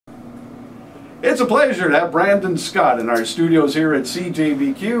It's a pleasure to have Brandon Scott in our studios here at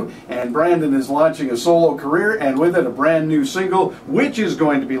CJBQ, and Brandon is launching a solo career and with it a brand new single which is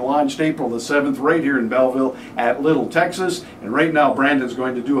going to be launched April the 7th right here in Belleville at Little Texas. And right now Brandon's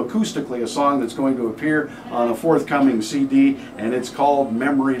going to do acoustically a song that's going to appear on a forthcoming CD, and it's called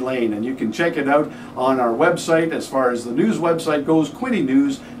Memory Lane, and you can check it out on our website. As far as the news website goes,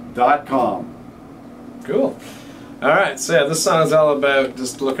 quinnynews.com. Cool. Alright, so yeah, this song is all about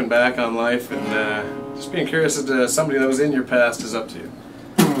just looking back on life and just being curious as to somebody that was in your past is up to you.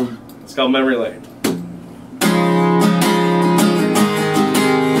 It's called Memory Lane.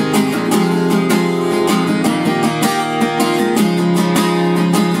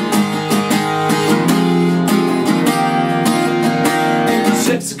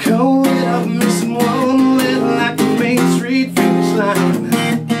 Mexico lit up, missing one lit like the Main Street finish line.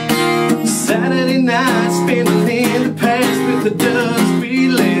 Saturday night, spending in the past with the dust we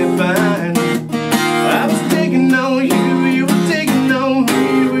left behind. I was digging on you, you were digging on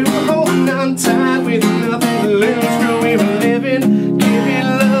me. We were holding on tight with nothing to lose. Girl, we were living, giving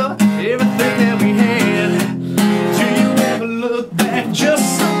love, everything that we had. Do you ever look back?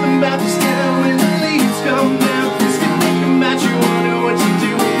 Just something about this town when the leaves come down. Just thinking about you, wonder what you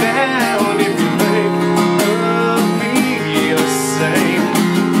do now. And if you think of me the same.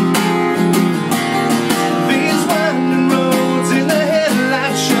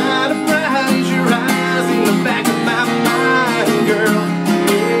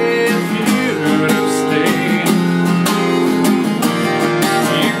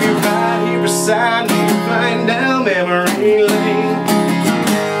 Flying down memory lane.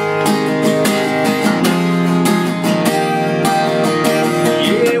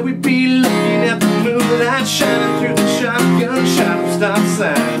 Yeah, we'd be looking at the moonlight shining through the shotgun shop stop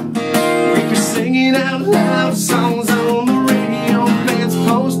sign. We'd be singing out loud songs on the radio, fans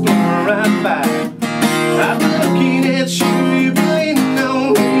post blowing right by. I'd be looking at you, you'd be leaning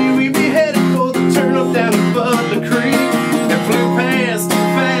on me. We'd be headed for the turn up down the Butler Creek and flew past too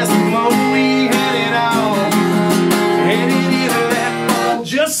fast the moment we had it all. Headed into that fall.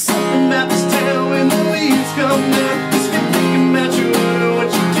 Just something about this town when the leaves come down.